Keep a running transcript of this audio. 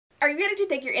Are you ready to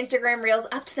take your Instagram Reels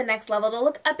up to the next level to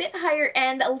look a bit higher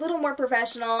end, a little more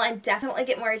professional, and definitely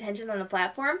get more attention on the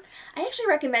platform? I actually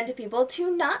recommend to people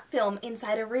to not film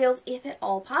inside of Reels if at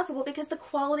all possible, because the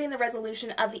quality and the resolution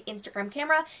of the Instagram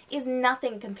camera is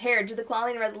nothing compared to the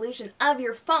quality and resolution of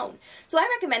your phone. So I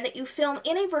recommend that you film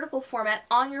in a vertical format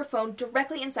on your phone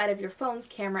directly inside of your phone's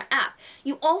camera app.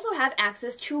 You also have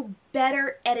access to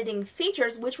better editing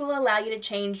features which will allow you to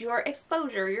change your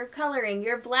exposure, your coloring,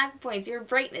 your black points, your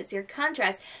brightness, your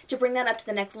contrast to bring that up to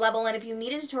the next level. And if you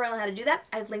need a tutorial on how to do that,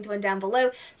 I've linked one down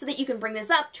below so that you can bring this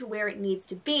up to where it needs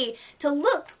to be to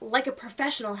look like a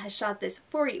professional has shot this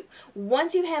for you.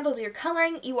 Once you've handled your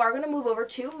coloring, you are going to move over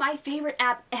to my favorite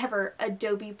app ever,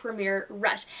 Adobe Premiere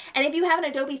Rush. And if you have an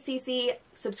Adobe CC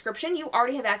subscription, you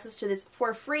already have access to this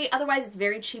for free. Otherwise, it's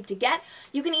very cheap to get.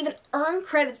 You can even earn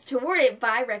credits toward it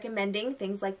by recommending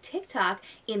things like TikTok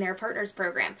in their partners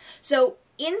program. So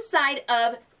inside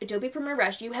of Adobe Premiere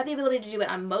Rush, you have the ability to do it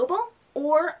on mobile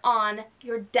or on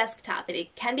your desktop.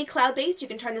 It can be cloud-based. You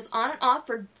can turn this on and off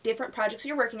for different projects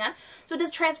you're working on. So it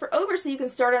does transfer over so you can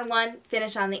start on one,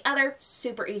 finish on the other.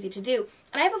 Super easy to do.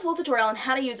 And I have a full tutorial on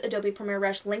how to use Adobe Premiere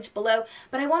Rush linked below,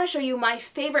 but I want to show you my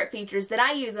favorite features that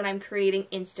I use when I'm creating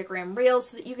Instagram Reels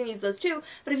so that you can use those too.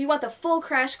 But if you want the full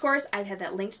crash course, I've had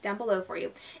that linked down below for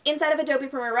you. Inside of Adobe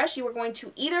Premiere Rush, you are going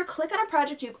to either click on a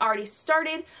project you've already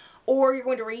started, or you're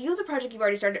going to reuse a project you've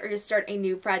already started, or you start a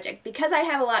new project. Because I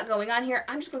have a lot going on here,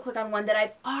 I'm just going to click on one that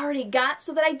I've already got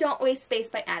so that I don't waste space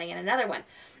by adding in another one.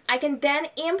 I can then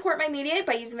import my media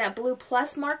by using that blue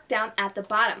plus mark down at the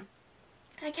bottom.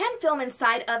 I can film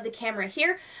inside of the camera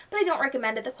here, but I don't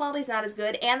recommend it. The quality's not as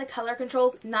good, and the color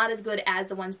control's not as good as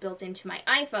the ones built into my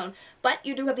iPhone. But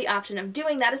you do have the option of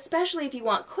doing that, especially if you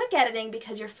want quick editing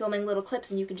because you're filming little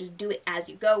clips and you can just do it as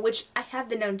you go, which I have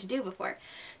been known to do before.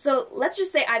 So let's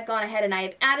just say I've gone ahead and I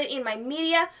have added in my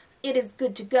media. It is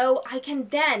good to go. I can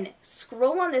then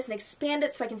scroll on this and expand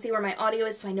it so I can see where my audio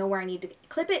is so I know where I need to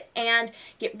clip it and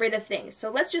get rid of things.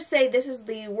 So let's just say this is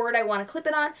the word I want to clip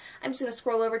it on. I'm just going to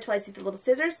scroll over till I see the little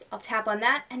scissors. I'll tap on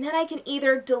that, and then I can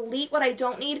either delete what I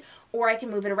don't need or I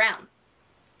can move it around.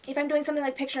 If I'm doing something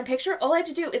like picture-in-picture, all I have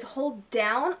to do is hold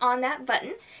down on that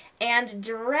button and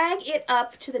drag it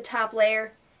up to the top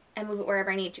layer and move it wherever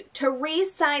I need to. To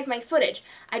resize my footage,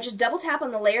 I just double tap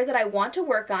on the layer that I want to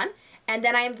work on, and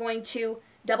then I am going to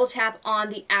double tap on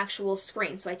the actual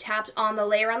screen. So I tapped on the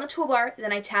layer on the toolbar,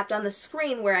 then I tapped on the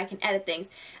screen where I can edit things,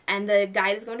 and the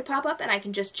guide is going to pop up and I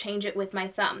can just change it with my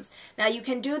thumbs. Now you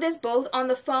can do this both on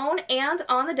the phone and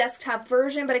on the desktop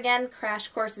version, but again, crash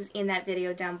course is in that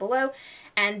video down below,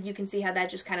 and you can see how that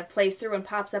just kind of plays through and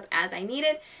pops up as I need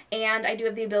it, and I do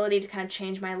have the ability to kind of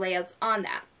change my layouts on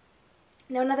that.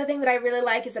 Now another thing that I really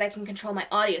like is that I can control my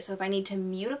audio. So if I need to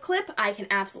mute a clip, I can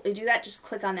absolutely do that. Just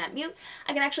click on that mute.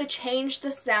 I can actually change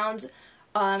the sounds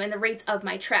and the rates of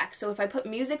my track. So if I put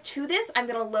music to this, I'm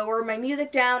going to lower my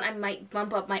music down. I might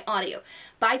bump up my audio.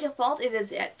 By default, it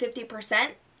is at 50%.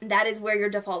 That is where your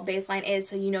default baseline is,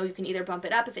 so you know you can either bump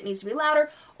it up if it needs to be louder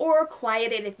or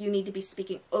quiet it if you need to be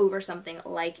speaking over something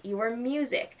like your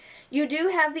music. You do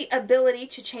have the ability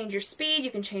to change your speed,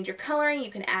 you can change your coloring, you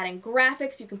can add in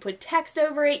graphics, you can put text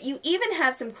over it. You even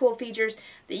have some cool features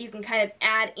that you can kind of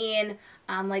add in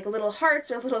like little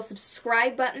hearts or little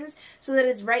subscribe buttons so that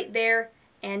it's right there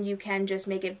and you can just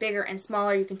make it bigger and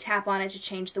smaller. You can tap on it to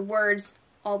change the words.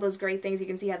 All those great things. You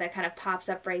can see how that kind of pops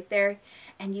up right there,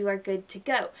 and you are good to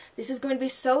go. This is going to be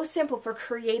so simple for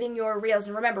creating your Reels.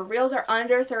 And remember, Reels are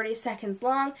under 30 seconds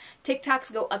long.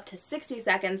 TikToks go up to 60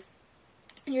 seconds.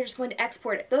 And you're just going to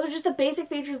export it. Those are just the basic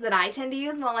features that I tend to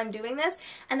use while I'm doing this.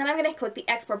 And then I'm going to click the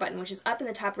export button, which is up in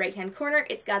the top right hand corner.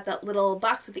 It's got that little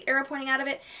box with the arrow pointing out of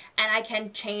it, and I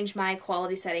can change my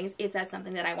quality settings if that's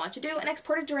something that I want to do and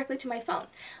export it directly to my phone.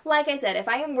 Like I said, if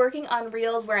I am working on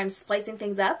Reels where I'm splicing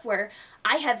things up, where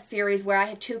I have series where I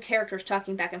have two characters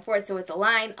talking back and forth, so it's a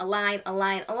line, a line, a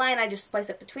line, a line, I just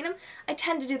splice up between them. I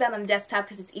tend to do that on the desktop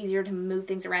because it's easier to move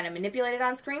things around and manipulate it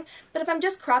on screen. But if I'm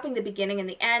just cropping the beginning and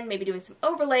the end, maybe doing some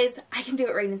overlays, I can do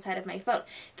it right inside of my phone.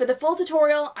 For the full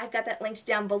tutorial, I've got that linked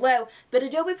down below, but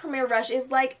Adobe Premiere Rush is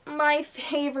like my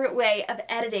favorite way of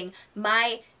editing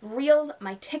my Reels,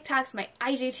 my TikToks, my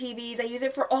IGTVs. I use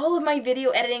it for all of my video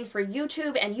editing for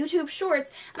YouTube and YouTube Shorts,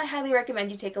 and I highly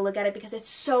recommend you take a look at it because it's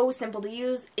so simple to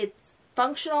use. It's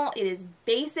functional, it is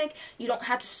basic, you don't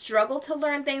have to struggle to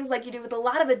learn things like you do with a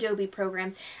lot of Adobe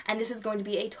programs, and this is going to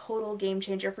be a total game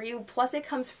changer for you. Plus it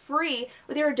comes free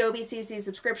with your Adobe CC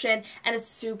subscription, and it's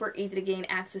super easy to gain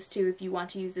access to if you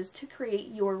want to use this to create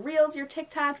your Reels, your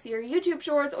TikToks, your YouTube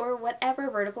Shorts, or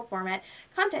whatever vertical format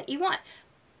content you want.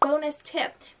 Bonus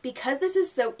tip, because this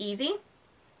is so easy,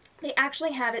 they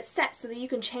actually have it set so that you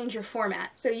can change your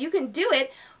format. So you can do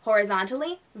it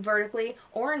horizontally, vertically,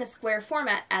 or in a square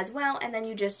format as well, and then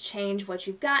you just change what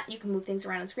you've got. You can move things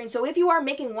around on screen. So if you are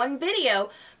making one video,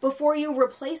 before you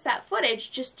replace that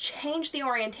footage, just change the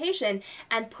orientation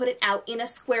and put it out in a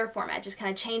square format. Just kind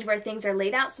of change where things are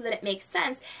laid out so that it makes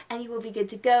sense, and you will be good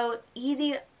to go.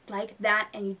 Easy like that,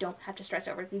 and you don't have to stress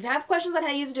over it. If you have questions on how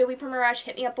to use Adobe Premiere Rush,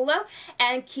 hit me up below,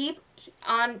 and keep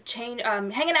on hanging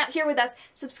out here with us.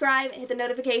 Subscribe, hit the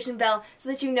notification bell so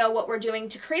that you know what we're doing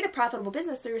to create a profitable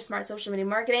business through your smart social media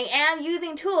marketing and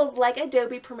using tools like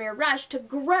Adobe Premiere Rush to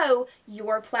grow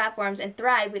your platforms and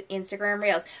thrive with Instagram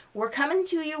Reels. We're coming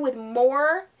to you with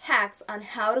more hacks on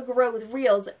how to grow with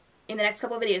Reels in the next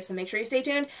couple of videos, so make sure you stay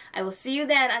tuned. I will see you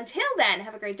then. Until then,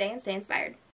 have a great day and stay inspired.